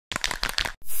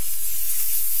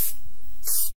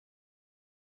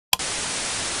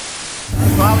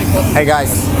Hey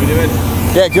guys. How you doing?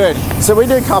 Yeah, good. So we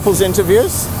do couples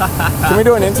interviews. Can we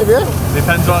do an interview?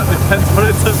 Depends what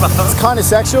it's about. It's kind of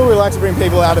sexual. We like to bring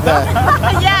people out of there.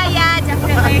 Yeah,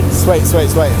 definitely. Sweet.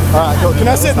 All right, cool. Can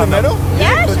I sit in the middle?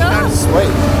 Yeah, sure.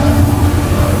 Sweet.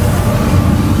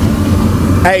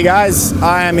 Hey guys,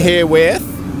 I am here with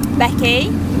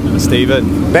Becky,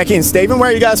 Stephen. Becky and Stephen. Where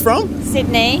are you guys from?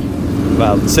 Sydney.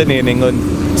 Well, Sydney in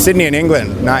England. Sydney in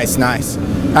England. Nice.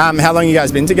 How long you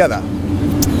guys been together?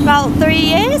 About 3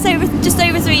 years, just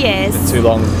over 3 years. Too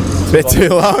long. Bit too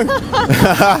long.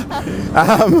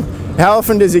 How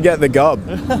often does he get the gob?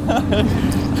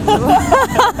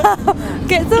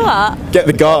 Get the what? Get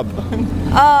the gob.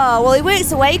 Oh, well, he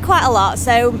works away quite a lot,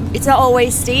 so it's not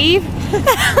always Steve.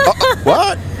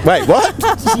 What? Wait, what?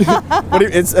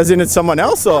 It's as in it's someone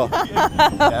else or?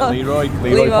 Yeah, Leroy.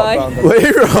 Leroy. popped round.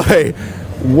 Leroy.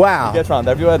 Wow. He gets round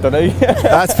everywhere, doesn't he?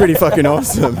 That's pretty fucking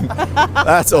awesome.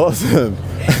 That's awesome.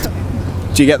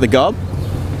 Do you get the gob?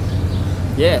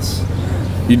 Yes.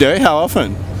 You do? How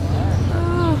often?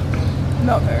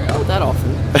 Not that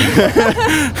often.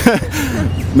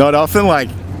 Not often, like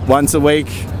once a week?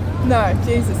 No,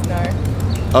 Jesus, no.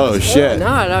 Oh shit.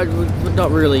 No, we're not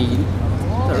really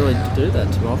do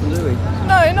that too often, do we?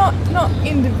 No, not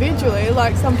individually.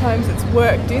 Like sometimes it's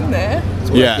worked in there.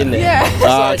 Yeah. In there. Yeah.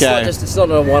 Ah, It's okay. it's not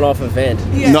a one-off event.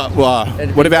 Yeah. Not well.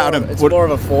 It'd What be about more, on a? It's What, more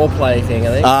of a foreplay thing,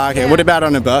 I think. okay. Yeah. What about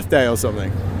on a birthday or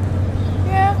something?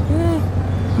 Yeah.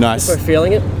 Nice. We're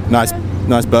feeling it. Nice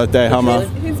birthday, Hummer.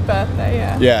 feeling. His birthday,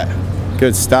 yeah. Yeah.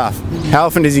 Good stuff. How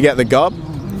often does he get the gob?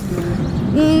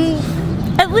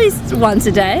 At least once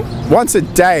a day. Once a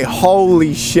day.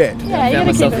 Holy shit. Yeah, you Found gotta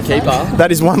myself keep a it fresh. keeper.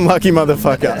 That is one lucky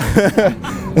motherfucker.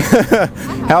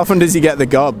 How often does he get the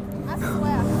gob?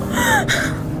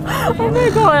 Oh my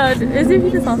god, as if you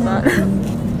just asked that.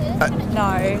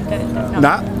 No.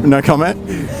 Nah, no comment.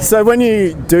 So when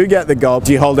you do get the gob,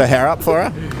 do you hold her hair up for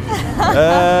her?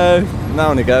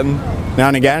 Now and again. Now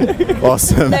and again?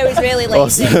 Awesome. No, he's really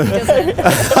lazy. Awesome. He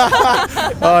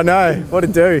doesn't. Oh no, what a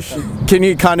douche. Can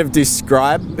you kind of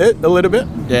describe it a little bit?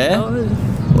 Yeah.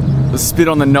 Spit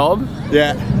on the knob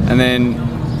Yeah. and then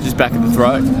just back at the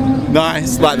throat.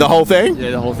 Nice. Like the whole thing?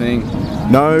 Yeah, the whole thing.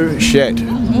 No shit.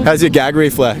 How's your gag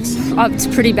reflex? Oh, it's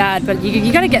pretty bad, but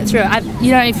you gotta get through it.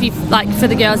 If you, like, for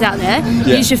the girls out there,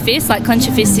 use your fists, like clench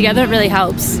your fists together, it really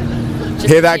helps.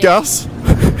 Hear that, girls?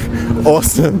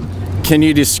 Awesome. Can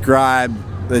you describe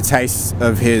the taste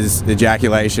of his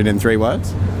ejaculation in 3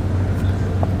 words?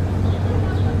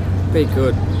 Be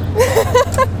good.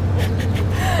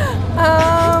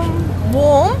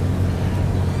 Warm.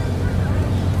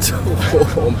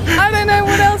 I don't know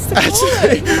what else to call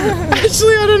it.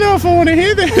 Actually, I don't know if I want to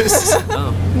hear this.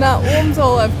 Nah, warm's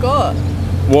all I've got.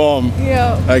 Warm.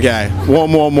 Yeah. Okay.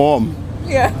 Warm.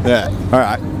 Yeah. Yeah. All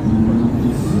right.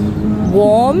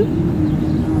 Warm,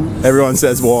 Everyone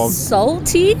says warm.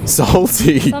 salty,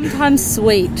 Salty. sometimes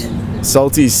sweet.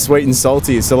 Salty, sweet and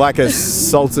salty. So like a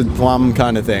salted plum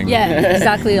kind of thing. Yeah,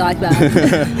 exactly like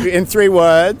that. In 3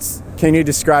 words, can you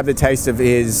describe the taste of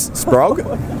his sprog?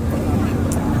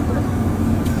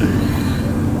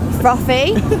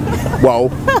 Frothy. Whoa.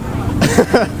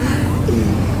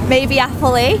 Maybe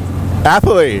appley.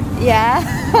 Appley. Yeah.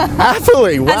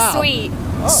 Appley. Wow. And sweet.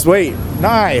 Sweet.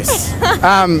 Nice.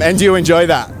 And do you enjoy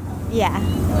that? Yeah.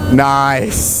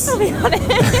 Nice.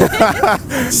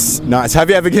 Nice. Have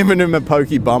you ever given him a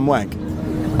pokey bum wank?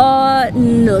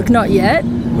 Look, not yet.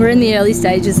 We're in the early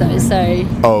stages though, so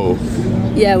Oh.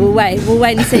 yeah, we'll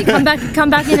wait and see. Come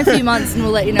back in a few months and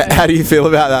we'll let you know. How do you feel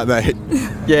about that, mate?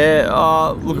 Yeah,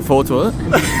 looking forward to it.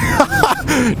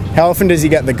 How often does he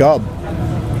get the gob?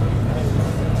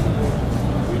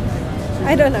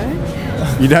 I don't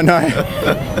know. You don't know?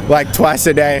 Like twice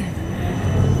a day?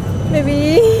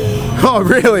 Maybe. Oh,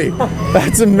 really?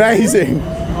 That's amazing.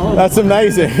 That's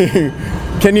amazing.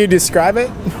 Can you describe it?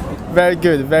 Very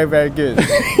good, very, very good.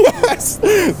 Yes.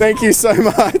 Thank you so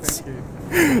much.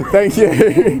 Thank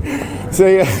you.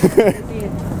 See ya.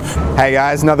 Hey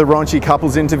guys, another raunchy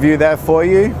couples interview there for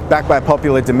you. Back by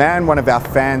popular demand, one of our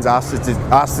fans asked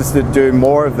us to do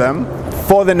more of them.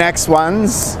 For the next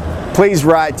ones, please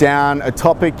write down a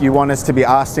topic you want us to be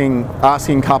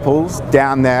asking couples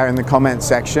down there in the comment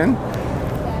section.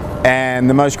 And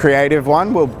the most creative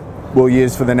one we'll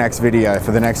use for the next video,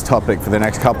 for the next topic, for the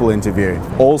next couple interview.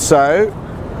 Also,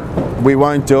 we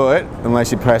won't do it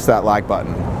unless you press that like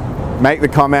button. Make the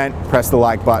comment, press the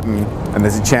like button, and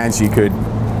there's a chance you could.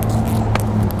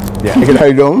 Yeah. How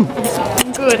you doing?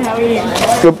 Good, how are you?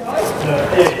 Good.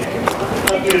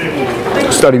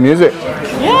 Study music.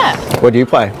 Yeah. What do you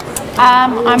play?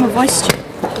 I'm a voice tutor.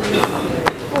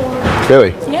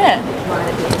 Really? Yeah.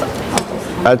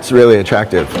 That's really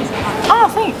attractive. Oh,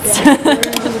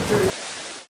 thanks.